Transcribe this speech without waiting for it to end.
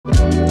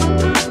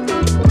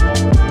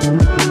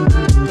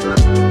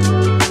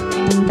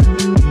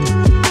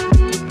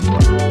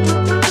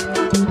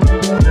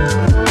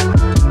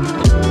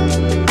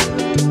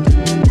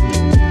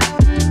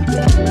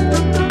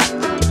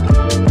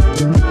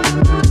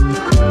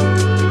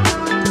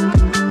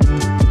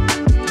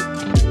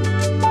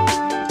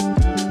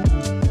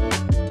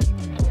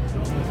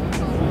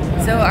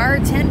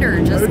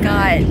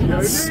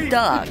got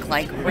stuck,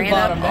 like ran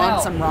up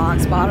on some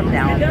rocks, bottom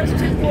down,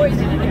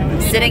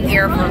 sitting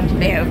here for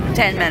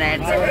 10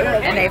 minutes,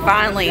 and they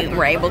finally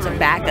were able to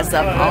back us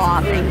up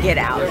off and get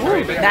out.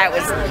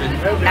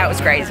 That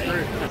was crazy.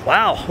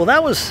 Wow, well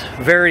that was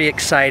very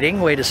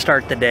exciting way to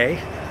start the day.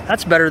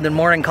 That's better than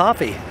morning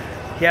coffee.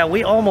 Yeah,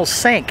 we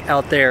almost sank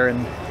out there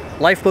in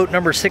lifeboat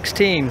number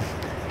 16.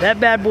 That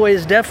bad boy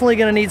is definitely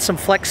gonna need some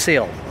Flex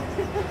Seal.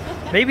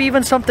 Maybe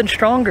even something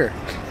stronger.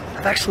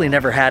 I've actually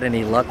never had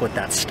any luck with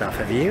that stuff,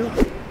 have you?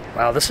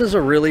 Wow, this is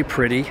a really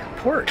pretty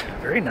port,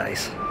 very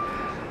nice.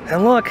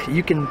 And look,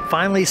 you can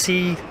finally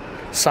see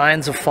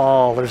signs of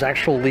fall. There's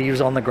actual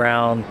leaves on the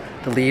ground.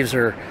 The leaves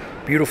are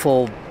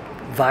beautiful,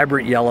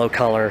 vibrant yellow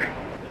color.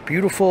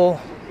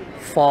 Beautiful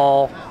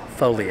fall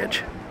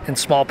foliage in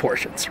small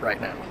portions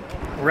right now.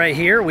 Right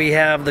here we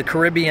have the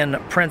Caribbean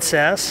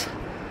Princess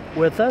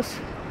with us.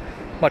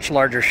 Much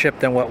larger ship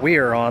than what we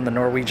are on, the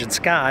Norwegian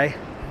Sky.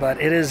 But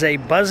it is a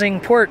buzzing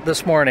port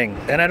this morning.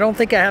 And I don't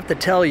think I have to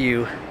tell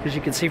you, because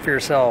you can see for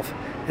yourself,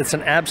 it's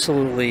an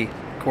absolutely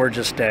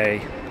gorgeous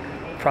day.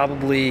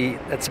 Probably,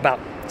 it's about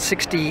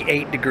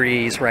 68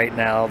 degrees right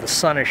now. The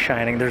sun is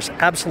shining. There's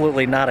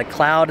absolutely not a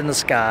cloud in the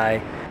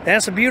sky.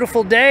 That's a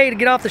beautiful day to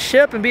get off the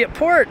ship and be at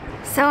port.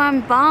 So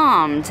I'm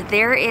bummed.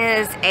 There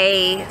is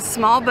a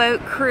small boat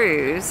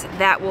cruise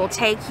that will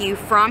take you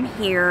from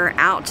here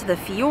out to the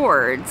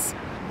fjords,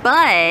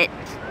 but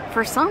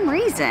for some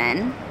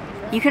reason,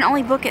 you can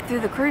only book it through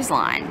the cruise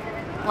line.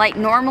 Like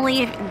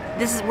normally,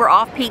 we're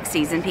off peak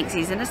season. Peak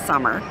season is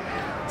summer.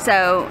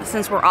 So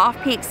since we're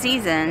off peak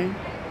season,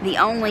 the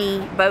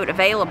only boat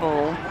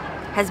available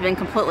has been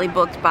completely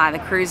booked by the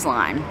cruise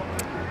line.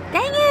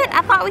 Dang it,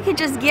 I thought we could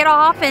just get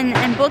off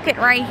and book it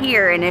right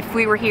here, and if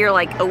we were here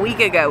like a week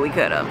ago, we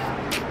could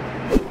have.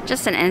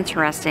 Just an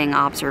interesting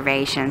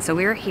observation. So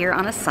we were here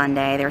on a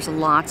Sunday. There's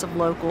lots of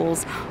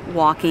locals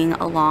walking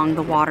along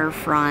the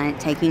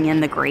waterfront, taking in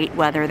the great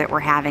weather that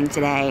we're having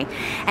today.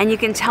 And you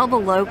can tell the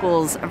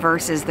locals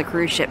versus the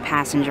cruise ship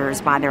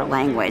passengers by their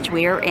language.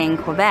 We are in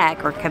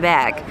Quebec,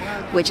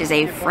 which is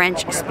a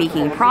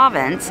French-speaking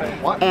province,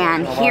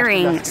 and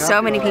hearing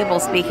so many people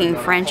speaking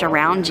French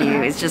around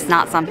you is just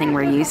not something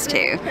we're used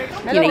to.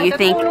 You know, you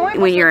think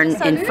when you're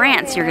in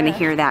France, you're going to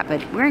hear that,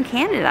 but we're in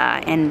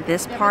Canada, and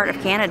this part of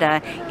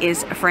Canada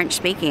is French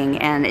speaking,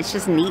 and it's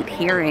just neat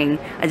hearing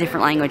a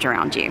different language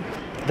around you.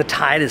 The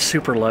tide is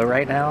super low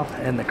right now,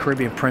 and the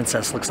Caribbean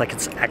Princess looks like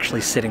it's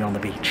actually sitting on the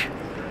beach.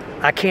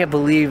 I can't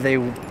believe they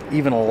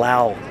even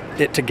allow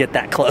it to get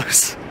that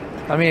close.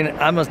 I mean,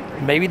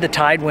 maybe the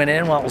tide went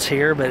in while it was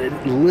here, but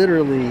it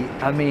literally,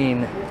 I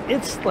mean,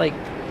 it's like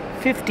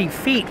 50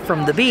 feet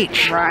from the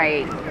beach.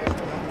 Right.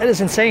 That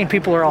is insane.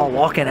 People are all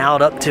walking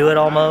out up to it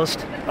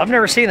almost. I've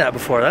never seen that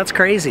before. That's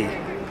crazy.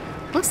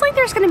 Looks like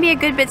there's going to be a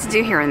good bit to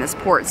do here in this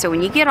port. So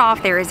when you get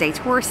off, there is a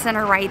tourist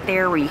center right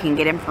there where you can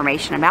get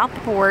information about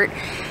the port.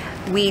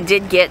 We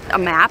did get a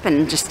map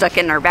and just stuck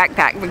it in our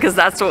backpack because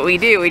that's what we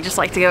do. We just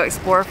like to go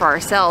explore for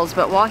ourselves.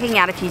 But walking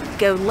out, if you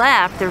go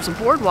left, there's a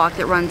boardwalk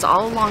that runs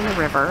all along the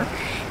river.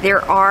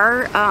 There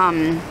are,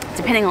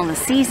 depending on the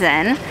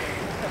season,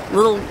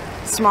 little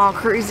small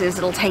cruises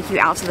that'll take you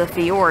out to the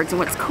fjords. And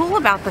what's cool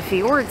about the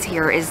fjords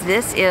here is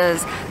this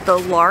is the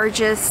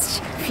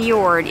largest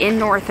fjord in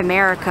North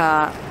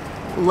America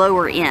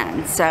lower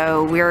in.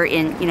 So we're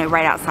in,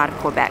 right outside of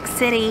Quebec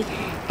City,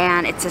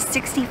 and it's a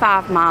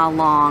 65-mile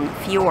long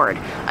fjord.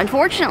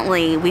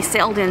 Unfortunately, we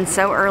sailed in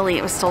so early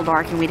it was still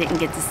dark and we didn't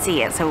get to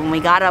see it. So when we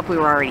got up, we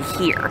were already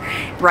here,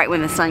 right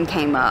when the sun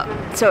came up.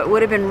 So it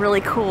would have been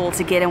really cool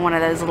to get in one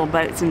of those little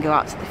boats and go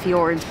out to the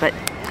fjords, but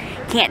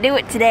can't do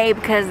it today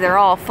because they're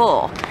all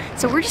full.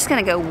 So we're just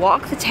gonna go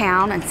walk the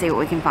town and see what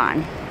we can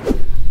find.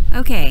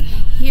 Okay,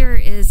 here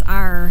is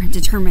our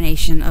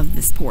determination of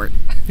this port.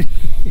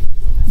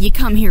 You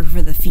come here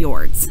for the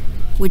fjords,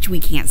 which we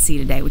can't see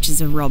today, which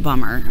is a real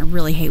bummer. I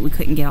really hate we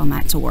couldn't get on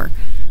that tour.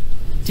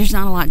 There's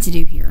not a lot to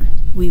do here.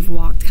 We've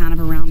walked kind of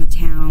around the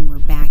town. We're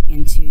back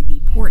into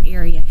the port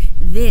area.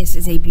 This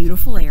is a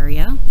beautiful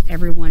area.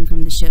 Everyone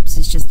from the ships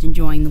is just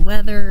enjoying the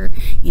weather,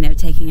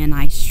 taking a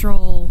nice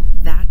stroll.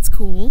 That's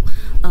cool.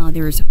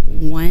 There's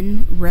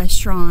one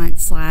restaurant /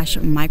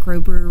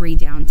 microbrewery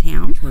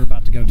downtown. Which we're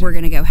about to go to. We're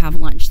gonna go have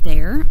lunch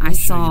there. I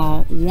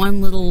saw one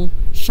little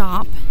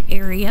shop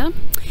area,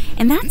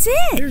 and that's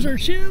it. There's our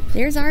ship.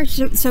 There's our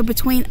ship. So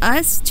between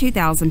us,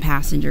 2,000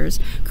 passengers,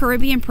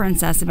 Caribbean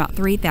Princess, about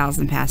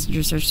 3,000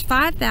 passengers. There's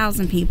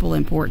 5,000 people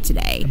in port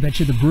today. I bet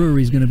you the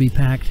brewery's gonna be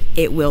packed.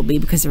 It will be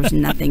because there's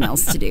nothing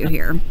else to do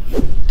here.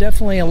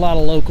 Definitely a lot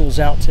of locals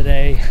out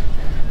today,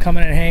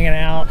 coming and hanging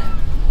out,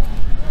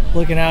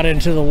 looking out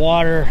into the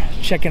water,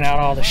 checking out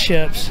all the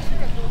ships,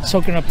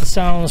 soaking up the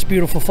sun on this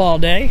beautiful fall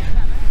day.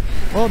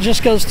 Well, it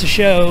just goes to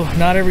show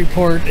not every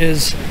port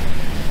is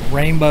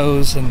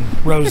rainbows and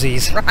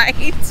rosies. Right.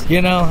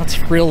 It's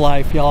real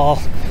life, y'all.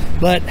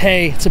 But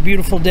hey, it's a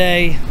beautiful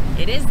day.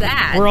 It is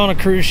that. We're on a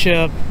cruise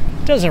ship.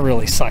 Doesn't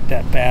really suck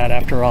that bad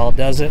after all,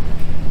 does it?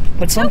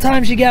 But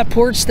sometimes you got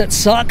ports that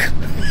suck,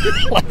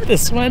 like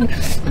this one,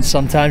 and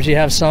sometimes you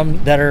have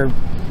some that are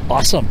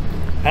awesome.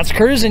 That's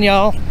cruising,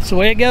 y'all. That's the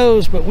way it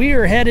goes. But we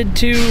are headed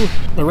to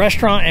the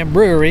restaurant and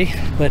brewery,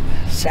 but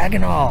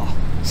Saguenay.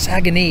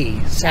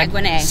 Saguenay.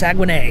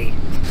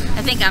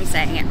 I think I'm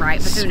saying it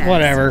right, but who knows?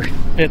 Whatever.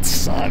 It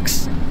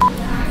sucks.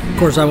 Of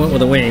course, I went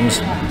with the wings.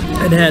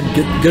 I'd had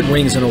good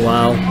wings in a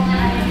while,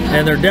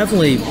 and they're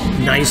definitely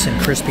nice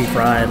and crispy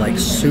fried, like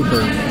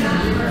super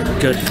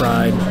good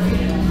fried.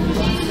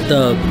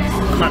 The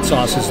hot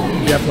sauce is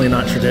definitely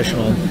not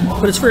traditional,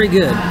 but it's very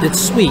good. It's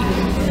sweet.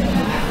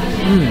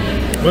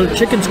 Well, the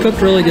chicken's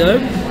cooked really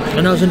good,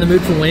 and I was in the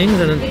mood for wings,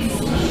 and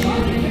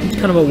it's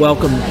kind of a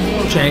welcome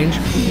change.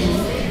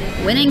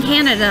 When in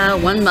Canada,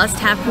 one must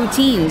have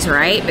poutines,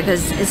 right?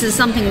 Because this is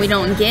something we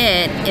don't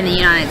get in the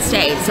United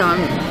States, so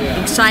I'm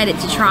excited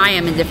to try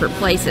them in different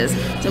places.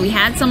 So we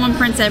had some on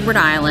Prince Edward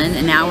Island,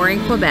 and now we're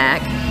in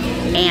Quebec,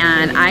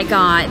 and I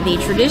got the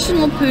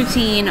traditional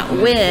poutine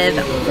with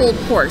pulled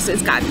pork. So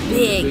it's got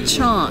big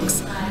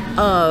chunks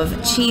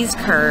of cheese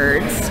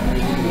curds,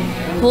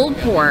 pulled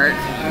pork,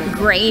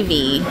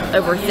 gravy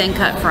over thin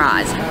cut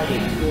fries.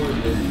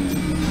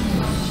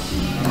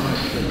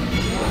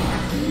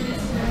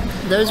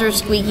 Those are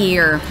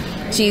squeakier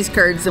cheese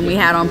curds than we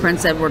had on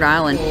Prince Edward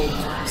Island.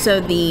 So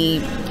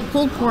the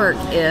pulled pork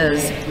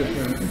is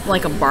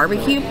like a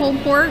barbecue pulled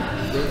pork.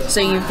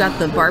 So you've got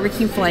the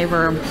barbecue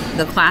flavor,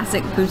 the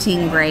classic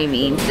poutine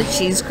gravy, the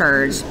cheese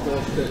curds,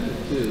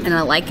 and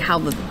I like how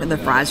the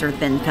fries are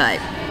thin cut.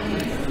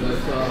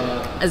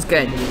 It's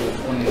good.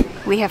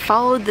 We have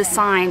followed the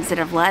signs that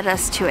have led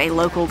us to a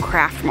local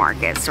craft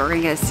market, so we're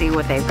gonna go see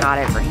what they've got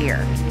over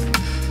here.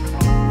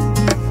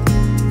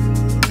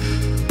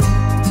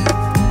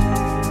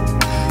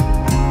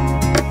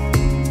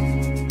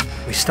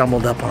 We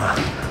stumbled up on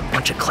a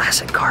bunch of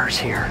classic cars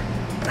here.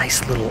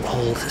 Nice little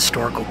old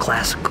historical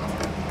classic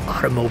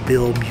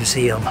automobile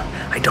museum.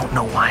 I don't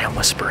know why I'm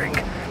whispering.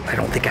 I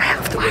don't think I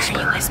have to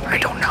whisper. I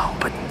don't know,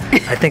 but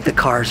I think the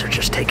cars are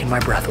just taking my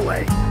breath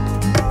away.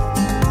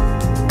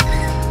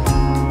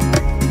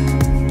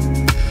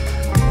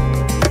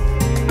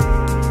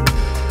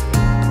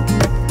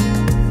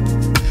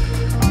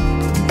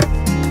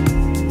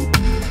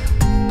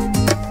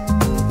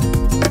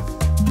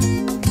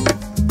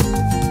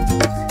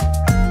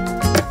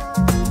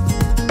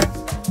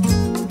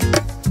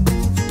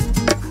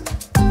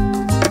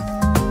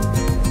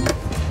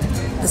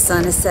 The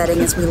sun is setting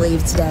as we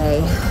leave today.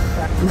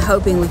 I'm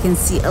hoping we can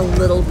see a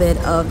little bit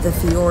of the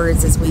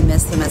fjords as we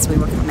missed them as we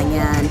were coming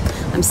in.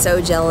 I'm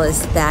so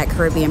jealous that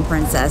Caribbean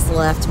Princess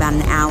left about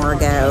an hour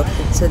ago,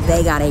 so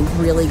they got a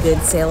really good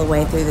sail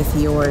away through the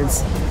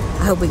fjords.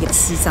 I hope we get to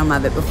see some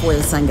of it before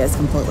the sun goes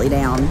completely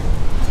down.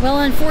 Well,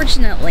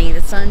 unfortunately,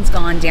 the sun's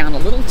gone down a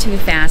little too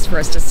fast for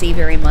us to see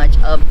very much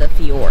of the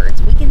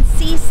fjords. We can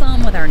see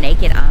some with our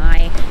naked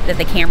eye that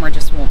the camera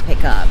just won't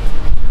pick up.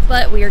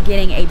 But we are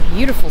getting a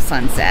beautiful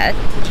sunset.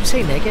 Did you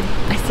say naked?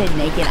 I said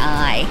naked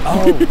eye.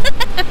 Oh.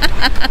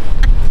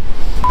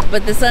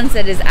 But the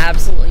sunset is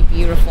absolutely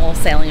beautiful,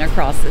 sailing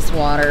across this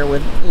water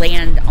with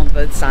land on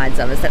both sides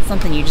of us. That's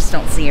something you just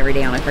don't see every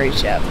day on a cruise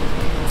ship.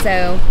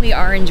 So we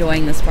are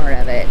enjoying this part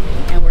of it,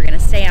 and we're going to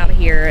stay out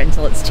here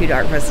until it's too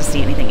dark for us to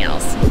see anything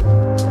else.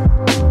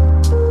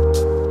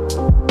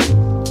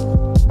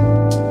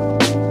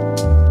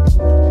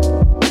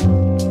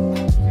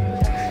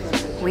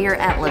 We are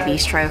at Le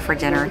Bistro for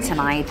dinner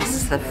tonight. This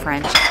is the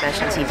French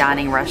specialty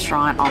dining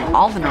restaurant on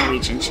all the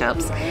Norwegian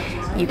ships.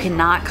 You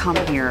cannot come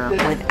here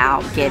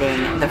without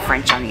getting the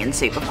French onion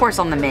soup. Of course,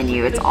 on the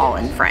menu, it's all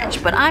in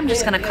French, but I'm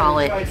just gonna call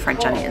it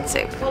French onion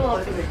soup.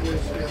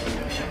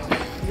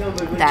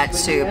 That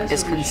soup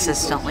is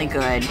consistently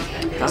good.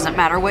 Doesn't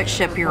matter what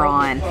ship you're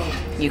on.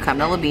 You come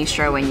to Le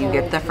Bistro and you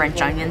get the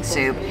French onion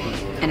soup,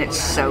 and it's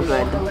so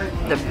good.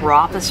 The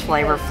broth is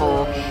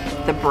flavorful.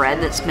 The bread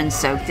that's been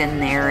soaked in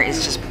there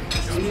is just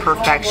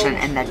perfection,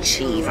 and the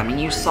cheese. I mean,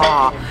 you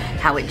saw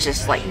how it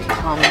just like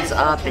comes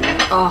up and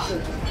oh,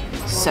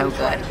 so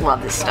good.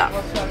 Love this stuff.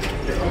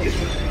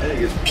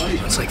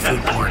 It's like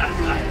food porn.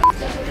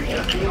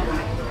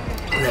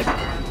 That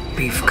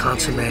beef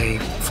consomme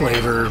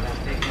flavor,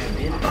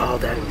 oh,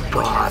 that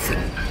broth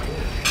and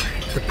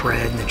the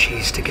bread and the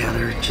cheese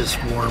together, it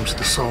just warms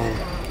the soul.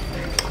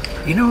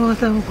 You know what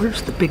though?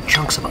 Where's the big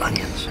chunks of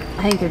onions?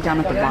 I think they're down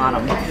at the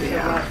bottom.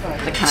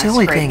 Yeah. The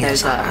only thing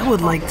is, I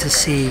would like to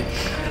see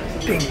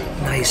big,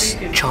 nice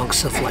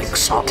chunks of like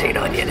sauteed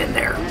onion in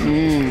there.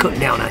 Cooked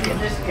down onion.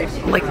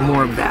 I like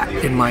more of that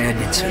in my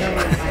onion soup.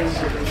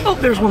 Oh,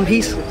 there's one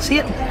piece. See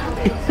it?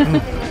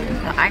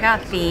 I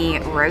got the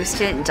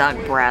roasted duck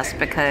breast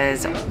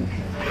because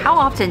how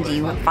often do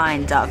you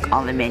find duck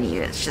on the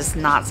menu? It's just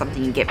not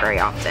something you get very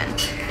often.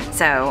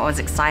 So I was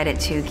excited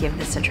to give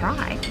this a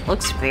try.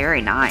 Looks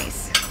very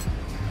nice.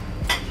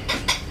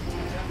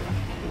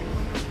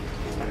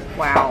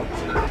 Wow,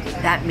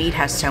 that meat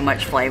has so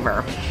much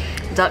flavor.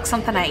 Duck's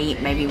something I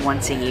eat maybe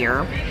once a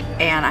year,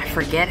 and I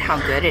forget how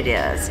good it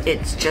is.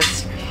 It's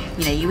just,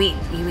 you know, you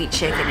eat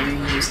chicken and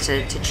you're used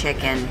to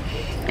chicken,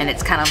 and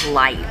it's kind of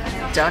light.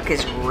 Duck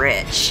is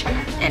rich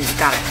and it's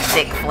got a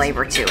thick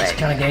flavor to it. It's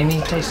kind of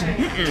gamey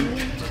tasting.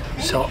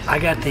 So I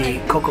got the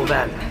coq au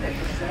vin.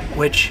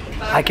 which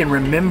I can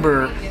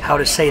remember how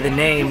to say the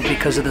name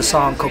because of the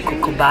song Coco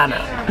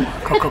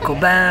Cabana. Coco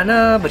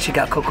Cabana, but you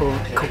got Coco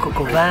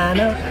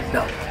Cabana?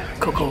 No,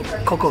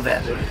 Coco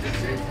Van.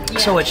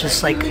 So it's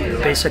just like,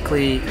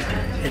 basically,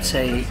 it's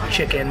a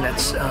chicken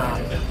that's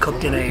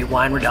cooked in a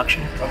wine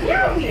reduction,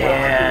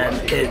 and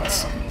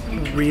it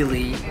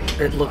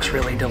looks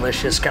really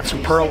delicious. Got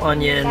some pearl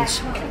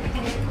onions.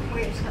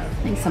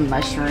 I think some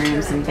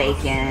mushrooms and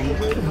bacon.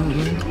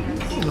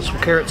 There's some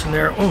carrots in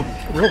there.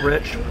 Real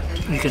rich.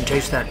 You can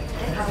taste that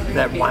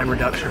wine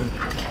reduction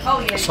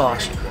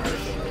sauce.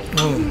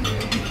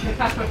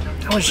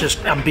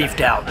 I'm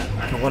beefed out.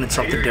 I wanted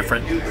something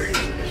different.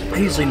 I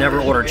usually never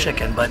order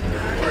chicken, but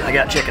I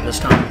got chicken this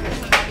time.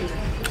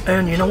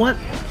 And you know what?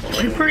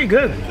 Pretty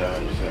good.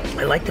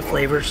 I like the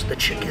flavors, the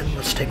chicken.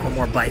 Let's take one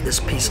more bite. This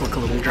piece looks a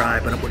little dry,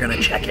 but we're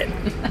gonna check it.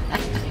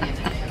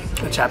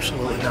 It's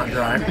absolutely not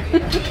dry.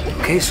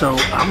 Okay, so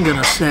I'm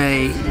gonna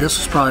say this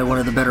is probably one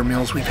of the better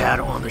meals we've had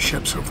on the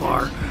ship so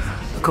far.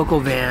 The Coco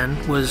Van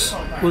was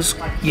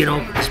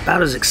it's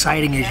about as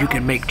exciting as you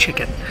can make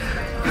chicken.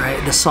 All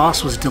right, the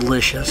sauce was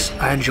delicious.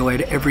 I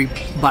enjoyed every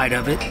bite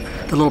of it.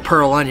 The little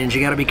pearl onions,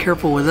 you got to be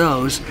careful with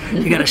those.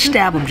 You got to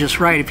stab them just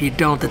right. If you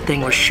don't, the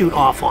thing will shoot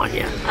off on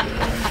you.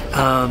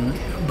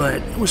 But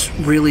it was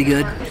really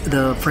good.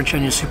 The French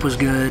onion soup was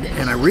good,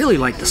 and I really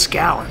liked the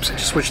scallops. I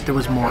just wish there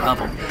was more of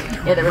them.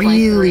 Yeah, there were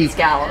really, like 3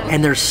 scallops.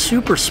 And they're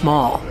super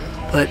small,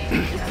 but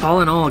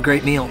all in all, a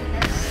great meal.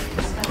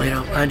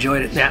 I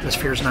enjoyed it. The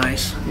atmosphere's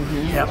nice.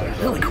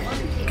 Yep, really cool.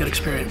 Good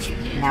experience.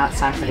 Now it's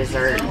time for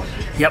dessert.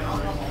 Yep.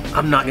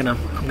 I'm gonna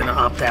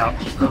opt out.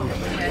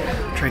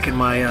 I'm drinking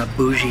my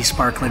bougie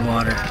sparkling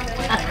water.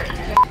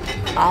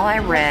 All I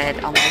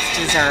read on this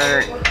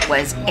dessert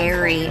was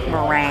airy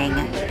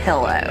meringue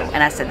pillow,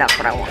 and I said that's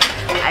what I want.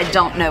 I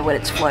don't know what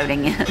it's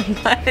floating in,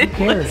 but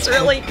it's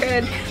really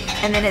good.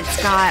 And then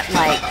it's got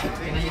like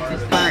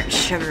burnt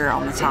sugar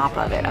on the top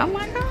of it. Oh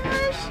my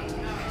gosh.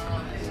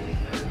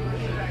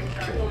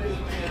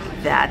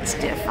 That's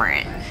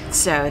different.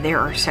 So there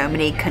are so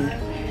many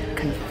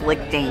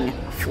conflicting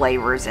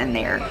flavors in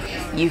there.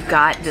 You've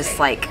got this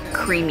like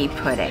creamy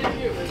pudding.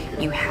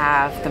 You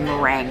have the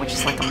meringue, which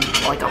is like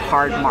a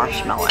hard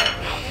marshmallow.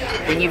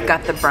 Then you've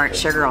got the burnt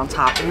sugar on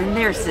top, and then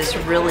there's this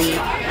really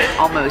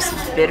almost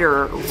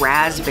bitter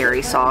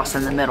raspberry sauce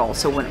in the middle.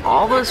 So when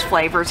all those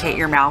flavors hit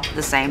your mouth at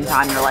the same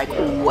time, you're like,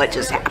 what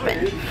just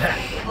happened?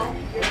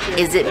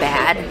 Is it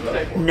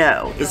bad?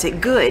 No. Is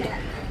it good?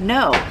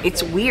 No.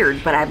 It's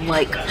weird, but I'm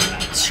like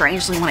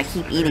strangely want to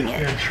keep eating it.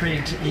 You're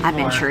intrigued to eat I'm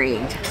more.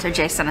 Intrigued. So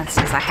Jason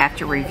says I have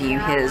to review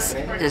his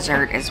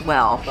dessert as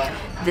well.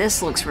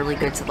 This looks really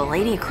good. So the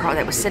lady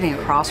that was sitting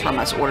across from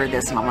us ordered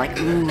this, and I'm like,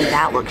 ooh,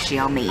 that looks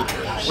yummy.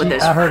 With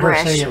those I heard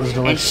fresh, her say it was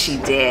delicious. and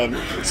she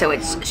did. So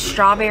it's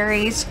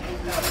strawberries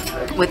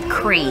with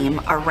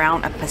cream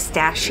around a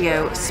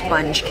pistachio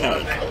sponge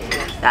cake.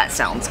 That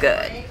sounds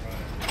good.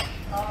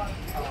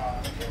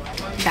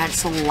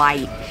 That's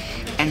light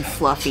and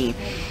fluffy,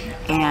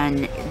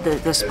 and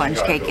the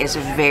sponge cake is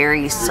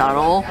very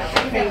subtle.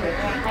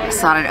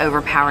 It's not an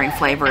overpowering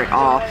flavor at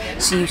all,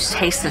 so you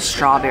taste the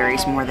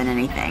strawberries more than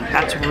anything.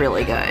 That's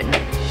really good.